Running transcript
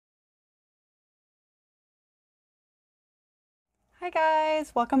Hi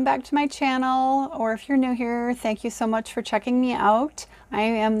guys, welcome back to my channel, or if you're new here, thank you so much for checking me out. I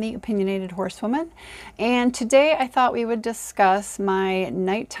am the Opinionated Horsewoman, and today I thought we would discuss my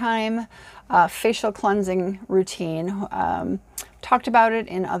nighttime facial cleansing routine. Talked about it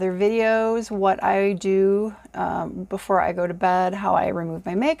in other videos, what I do before I go to bed, how I remove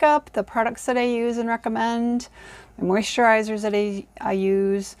my makeup, the products that I use and recommend, my moisturizers that I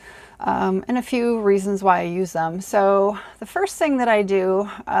use, and a few reasons why I use them. So the first thing that I do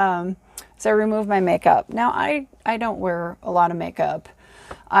is I remove my makeup. Now I don't wear a lot of makeup.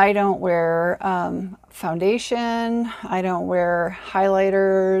 I don't wear foundation. I don't wear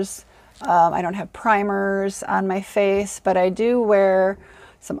highlighters. I don't have primers on my face, but I do wear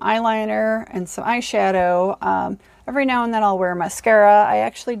some eyeliner and some eyeshadow. Every now and then I'll wear mascara. I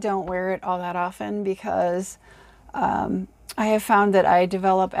actually don't wear it all that often because I have found that I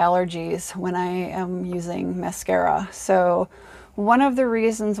develop allergies when I am using mascara. So one of the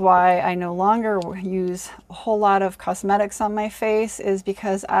reasons why I no longer use a whole lot of cosmetics on my face is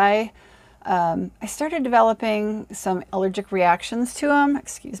because I started developing some allergic reactions to them.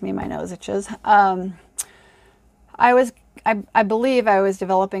 Excuse me, my nose itches. I believe I was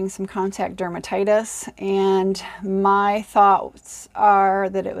developing some contact dermatitis, and my thoughts are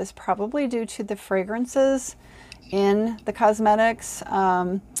that it was probably due to the fragrances in the cosmetics,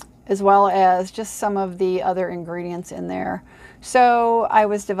 as well as just some of the other ingredients in there. So I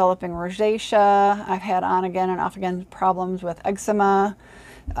was developing rosacea. I've had on again and off again problems with eczema.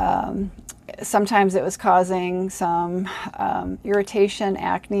 Sometimes it was causing some irritation,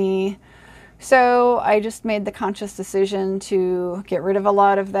 acne. So I just made the conscious decision to get rid of a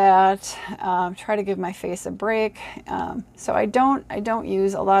lot of that, try to give my face a break. So I don't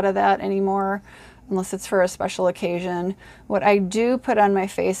use a lot of that anymore unless it's for a special occasion. What I do put on my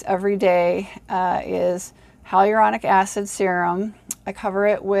face every day is hyaluronic acid serum. I cover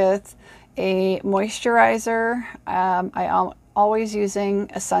it with a moisturizer. I'm always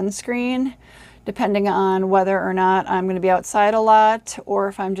using a sunscreen, depending on whether or not I'm going to be outside a lot or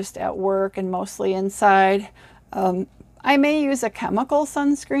if I'm just at work and mostly inside. I may use a chemical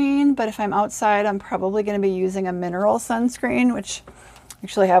sunscreen, but if I'm outside, I'm probably going to be using a mineral sunscreen, which I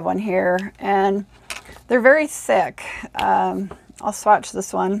actually have one here, and they're very thick. I'll swatch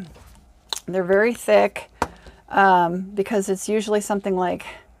this one. They're very thick because it's usually something like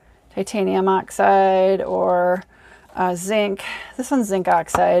titanium oxide or zinc. This one's zinc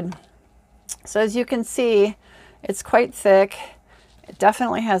oxide. So as you can see, it's quite thick. It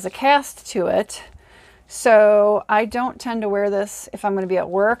definitely has a cast to it. So I don't tend to wear this if I'm going to be at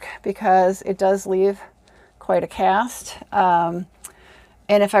work because it does leave quite a cast.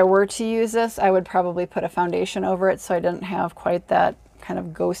 And if I were to use this, I would probably put a foundation over it so I didn't have quite that kind of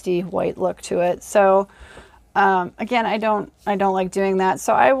ghosty white look to it. So again, I don't like doing that.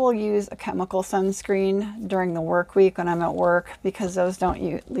 So I will use a chemical sunscreen during the work week when I'm at work because those don't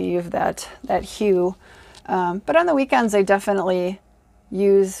leave that hue. But on the weekends, I definitely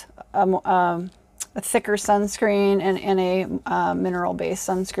use a thicker sunscreen and a mineral-based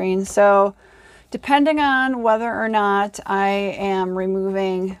sunscreen. So depending on whether or not I am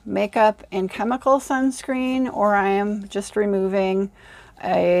removing makeup and chemical sunscreen or I am just removing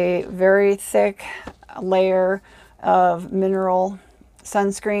a very thick layer of mineral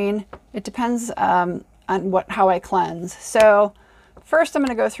sunscreen, it depends on how I cleanse. So first I'm going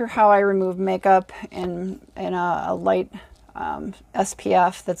to go through how I remove makeup in a light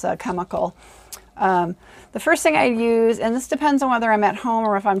SPF that's a chemical. The first thing I use, and this depends on whether I'm at home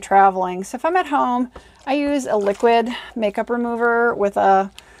or if I'm traveling. So if I'm at home, I use a liquid makeup remover with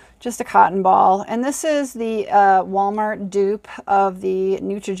just a cotton ball. And this is the Walmart dupe of the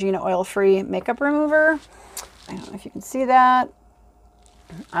Neutrogena oil-free makeup remover. I don't know if you can see that.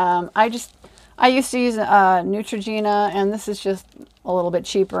 I used to use Neutrogena, and this is just a little bit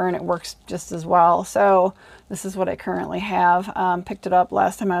cheaper and it works just as well. So this is what I currently have. Picked it up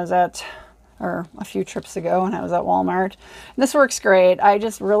last time I was or a few trips ago when I was at Walmart. And this works great. I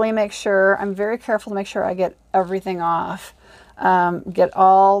just really make sure, I'm very careful to make sure I get everything off. Get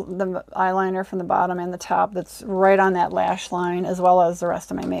all the eyeliner from the bottom and the top that's right on that lash line, as well as the rest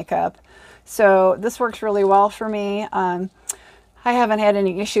of my makeup. So this works really well for me. I haven't had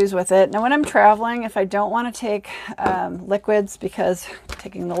any issues with it. Now when I'm traveling, if I don't want to take liquids, because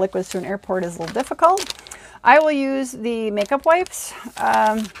taking the liquids to an airport is a little difficult, I will use the makeup wipes,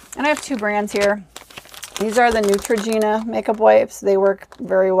 and I have two brands here. These are the Neutrogena makeup wipes. They work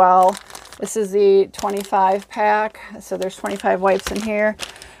very well. This is the 25 pack, so there's 25 wipes in here.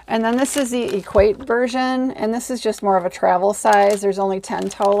 And then this is the Equate version, and this is just more of a travel size. There's only 10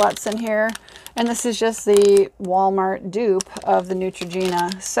 towelettes in here. And this is just the Walmart dupe of the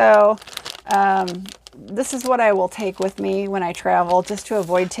Neutrogena. So this is what I will take with me when I travel, just to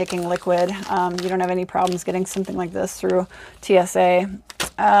avoid taking liquid. You don't have any problems getting something like this through TSA.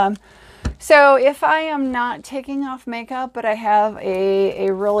 So if I am not taking off makeup, but I have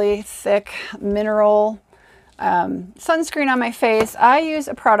a really thick mineral sunscreen on my face, I use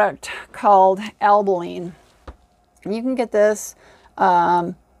a product called Albolene. You can get this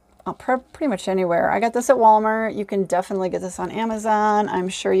pretty much anywhere. I got this at Walmart. You can definitely get this on Amazon. I'm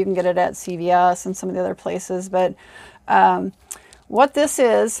sure you can get it at CVS and some of the other places. But what this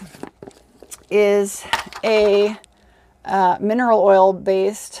is a mineral oil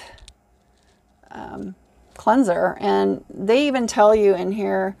based cleanser. And they even tell you in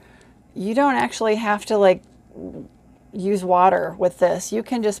here, you don't actually have to like use water with this. You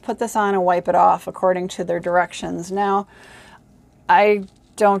can just put this on and wipe it off according to their directions. Now, I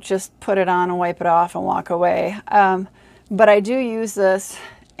don't just put it on and wipe it off and walk away. But I do use this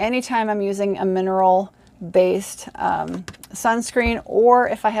anytime I'm using a mineral-based sunscreen, or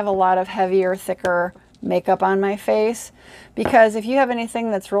if I have a lot of heavier, thicker makeup on my face. Because if you have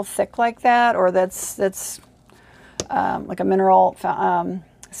anything that's real thick like that, or that's like a mineral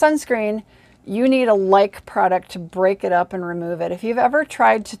sunscreen, you need a like product to break it up and remove it. If you've ever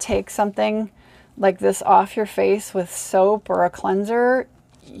tried to take something like this off your face with soap or a cleanser,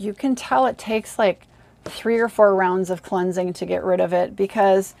 you can tell it takes like 3 or 4 rounds of cleansing to get rid of it,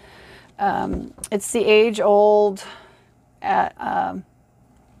 because it's the age-old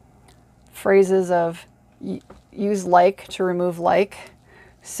phrases of use like to remove like.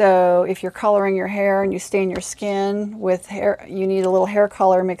 So if you're coloring your hair and you stain your skin with hair, you need a little hair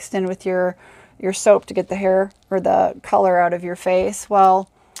color mixed in with your soap to get the hair or the color out of your face.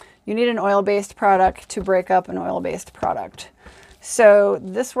 Well, you need an oil-based product to break up an oil-based product. So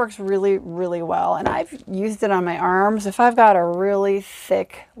this works really, really well. And I've used it on my arms. If I've got a really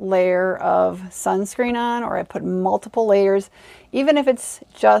thick layer of sunscreen on, or I put multiple layers, even if it's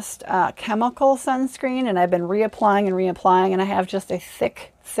just chemical sunscreen and I've been reapplying and reapplying and I have just a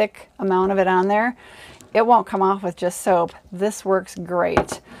thick amount of it on there, it won't come off with just soap. This works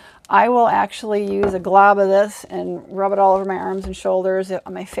great. I will actually use a glob of this and rub it all over my arms and shoulders,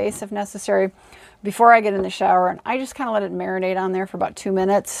 on my face if necessary, before I get in the shower. And I just kind of let it marinate on there for about 2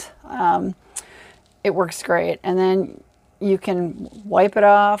 minutes. It works great. And then you can wipe it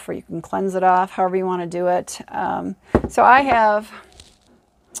off, or you can cleanse it off, however you want to do it. So I have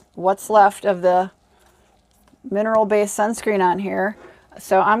what's left of the mineral-based sunscreen on here.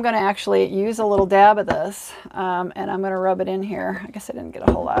 So I'm going to actually use a little dab of this, and I'm going to rub it in here. I guess I didn't get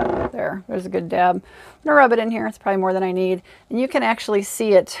a whole lot there. There's a good dab. I'm going to rub it in here. It's probably more than I need. And you can actually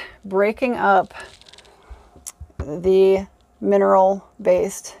see it breaking up the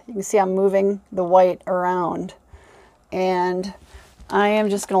mineral-based. You can see I'm moving the white around. And I am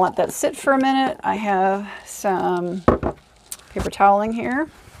just going to let that sit for a minute. I have some paper toweling here.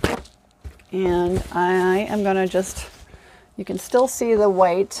 And I am going to just... You can still see the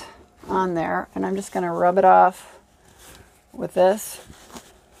white on there, and I'm just going to rub it off with this.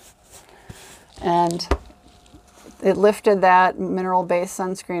 And it lifted that mineral-based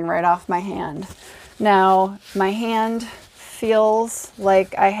sunscreen right off my hand. Now, my hand feels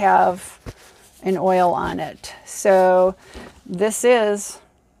like I have an oil on it. So this is,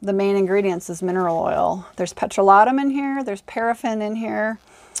 the main ingredients is mineral oil. There's petrolatum in here, there's paraffin in here.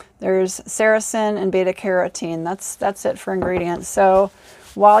 There's sericin and beta-carotene. That's it for ingredients. So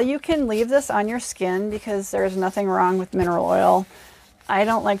while you can leave this on your skin, because there's nothing wrong with mineral oil, I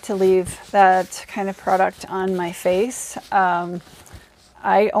don't like to leave that kind of product on my face.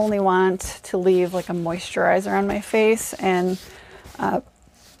 I only want to leave like a moisturizer on my face. And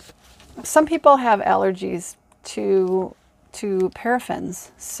some people have allergies to paraffins.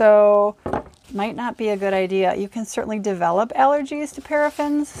 So might not be a good idea. You can certainly develop allergies to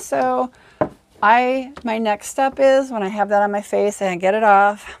paraffins. So my next step is, when I have that on my face and I get it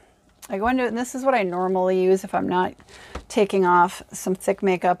off, I go into it, and this is what I normally use if I'm not taking off some thick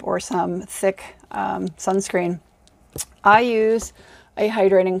makeup or some thick sunscreen. I use a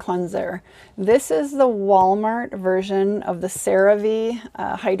hydrating cleanser. This is the Walmart version of the Cerave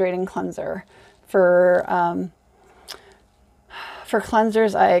hydrating cleanser. For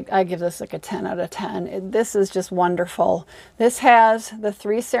cleansers, I give this like a 10 out of 10. This is just wonderful. This has the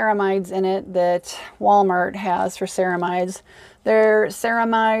 3 ceramides in it that Walmart has for ceramides. They're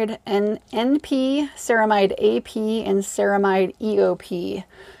ceramide NP, ceramide AP, and ceramide EOP.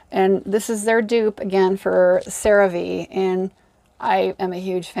 And this is their dupe, again, for CeraVe. And I am a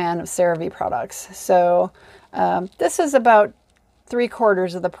huge fan of Cerave products. So this is about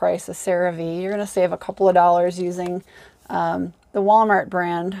 3/4 of the price of Cerave. You're going to save a couple of dollars using the Walmart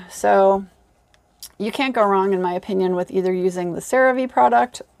brand. So you can't go wrong, in my opinion, with either using the Cerave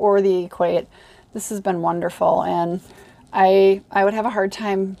product or the Equate. This has been wonderful, and I would have a hard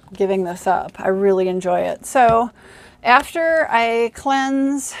time giving this up. I really enjoy it. So after I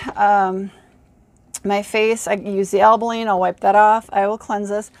cleanse my face, I use the Albolene. I'll wipe that off. I will cleanse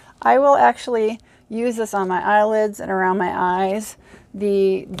this. I will actually use this on my eyelids and around my eyes,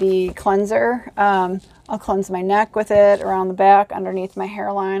 the cleanser. I'll cleanse my neck with it, around the back, underneath my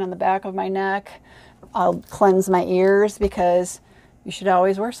hairline, on the back of my neck. I'll cleanse my ears, because you should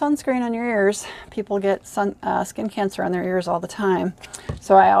always wear sunscreen on your ears. People get skin cancer on their ears all the time.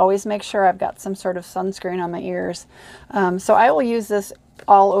 So I always make sure I've got some sort of sunscreen on my ears. So I will use this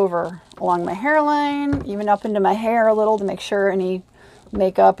all over, along my hairline, even up into my hair a little, to make sure any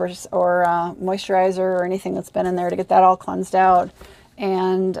makeup or moisturizer or anything that's been in there, to get that all cleansed out.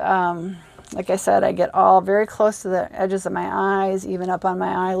 And like I said, I get all very close to the edges of my eyes, even up on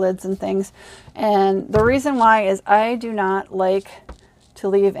my eyelids and things. And the reason why is I do not like to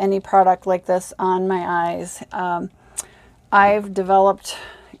leave any product like this on my eyes. I've developed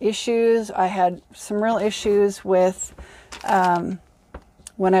issues. I had some real issues with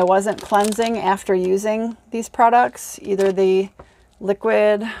when I wasn't cleansing after using these products, either the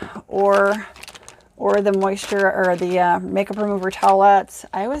liquid or the moisture or the makeup remover towelettes.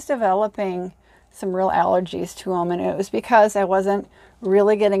 I was developing some real allergies to them, and it was because I wasn't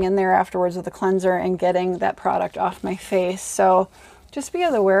really getting in there afterwards with the cleanser and getting that product off my face. So just be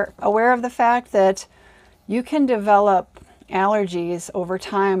aware of the fact that you can develop allergies over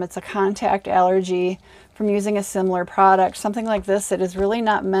time. It's a contact allergy from using a similar product. Something like this that is really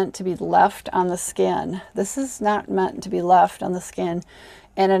not meant to be left on the skin. This is not meant to be left on the skin.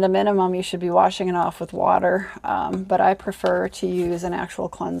 And at a minimum, you should be washing it off with water. But I prefer to use an actual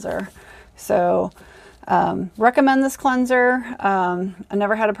cleanser. So recommend this cleanser. I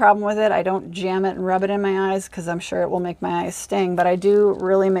never had a problem with it. I don't jam it and rub it in my eyes, because I'm sure it will make my eyes sting. But I do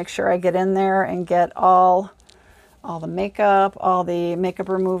really make sure I get in there and get all the makeup, all the makeup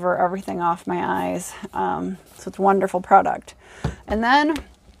remover, everything off my eyes. So it's a wonderful product. And then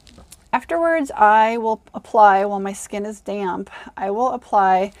afterwards, I will apply, while my skin is damp, I will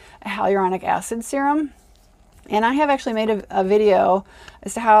apply a hyaluronic acid serum. And I have actually made a video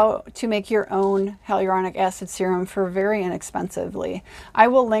as to how to make your own hyaluronic acid serum for very inexpensively. I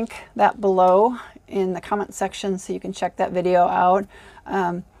will link that below in the comment section so you can check that video out.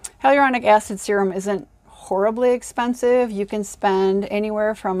 Hyaluronic acid serum isn't horribly expensive. You can spend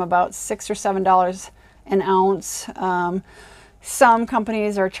anywhere from about $6 or $7 an ounce. Some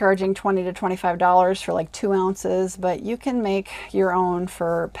companies are charging $20 to $25 for like 2 ounces, but you can make your own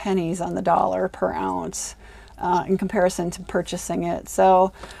for pennies on the dollar per ounce in comparison to purchasing it.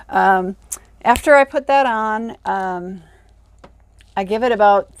 So after I put that on, I give it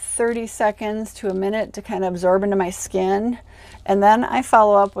about 30 seconds to a minute to kind of absorb into my skin. And then I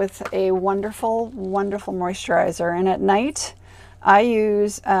follow up with a wonderful, wonderful moisturizer. And at night, I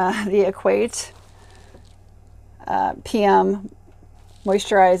use the Equate PM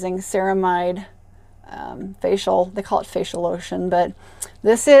moisturizing ceramide facial. They call it facial lotion, but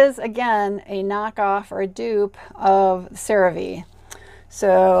this is, again, a knockoff or a dupe of Cerave.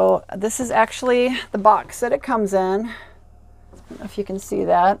 So this is actually the box that it comes in. I don't know if you can see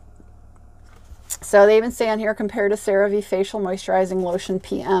that. So they even say on here, compared to Cerave facial moisturizing lotion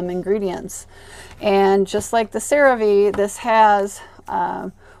PM ingredients. And just like the Cerave, this has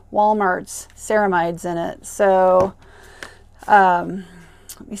Walmart's ceramides in it. So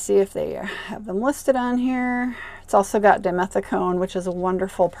let me see if they have them listed on here. It's also got dimethicone, which is a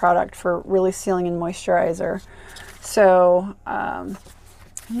wonderful product for really sealing and moisturizer. So I'm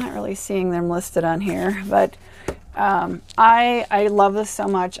not really seeing them listed on here, but I love this so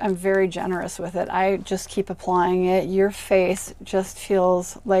much. I'm very generous with it. I just keep applying it. Your face just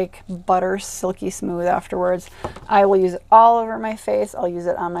feels like butter, silky smooth afterwards. I will use it all over my face. I'll use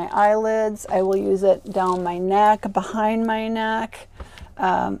it on my eyelids. I will use it down my neck, behind my neck.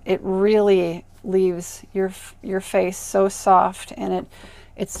 It really leaves your face so soft, and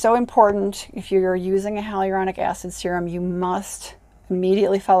it's so important. If you're using a hyaluronic acid serum, you must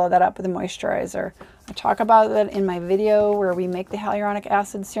immediately follow that up with a moisturizer. I talk about that in my video where we make the hyaluronic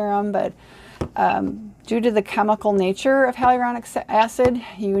acid serum, but due to the chemical nature of hyaluronic acid,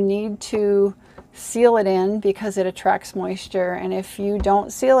 you need to seal it in because it attracts moisture. And if you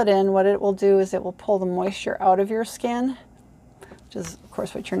don't seal it in, what it will do is it will pull the moisture out of your skin, which is of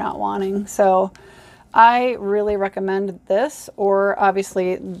course what you're not wanting. So I really recommend this, or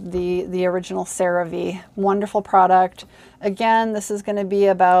obviously the original Cerave. Wonderful product. Again, this is going to be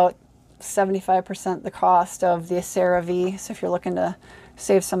about 75% the cost of the Cerave. So if you're looking to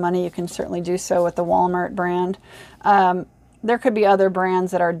save some money, you can certainly do so with the Walmart brand. There could be other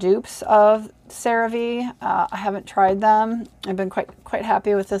brands that are dupes of Cerave. I haven't tried them. I've been quite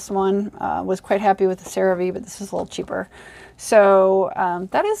happy with this one. Was quite happy with the Cerave, but this is a little cheaper. So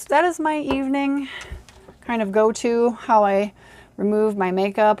that is my evening kind of go-to, how I remove my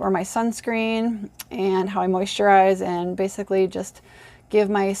makeup or my sunscreen, and how I moisturize, and basically just give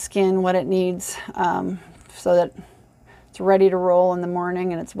my skin what it needs so that it's ready to roll in the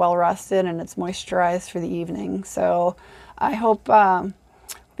morning and it's well rested and it's moisturized for the evening. So I hope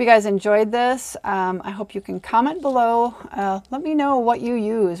you guys enjoyed this. I hope you can comment below. Let me know what you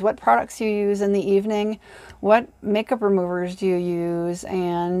use, what products you use in the evening, what makeup removers do you use,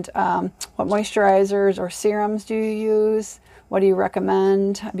 and what moisturizers or serums do you use? What do you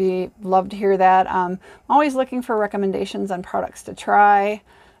recommend? Love to hear that. I'm always looking for recommendations on products to try.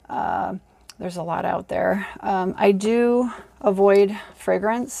 There's a lot out there. I do avoid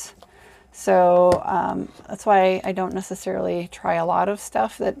fragrance. So that's why I don't necessarily try a lot of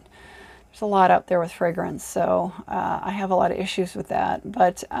stuff. There's a lot out there with fragrance, so I have a lot of issues with that.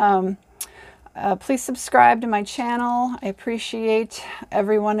 But please subscribe to my channel. I appreciate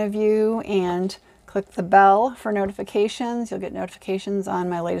every one of you, and click the bell for notifications. You'll get notifications on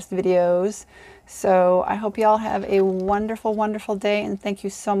my latest videos. So I hope you all have a wonderful, wonderful day, and thank you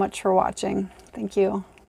so much for watching. Thank you.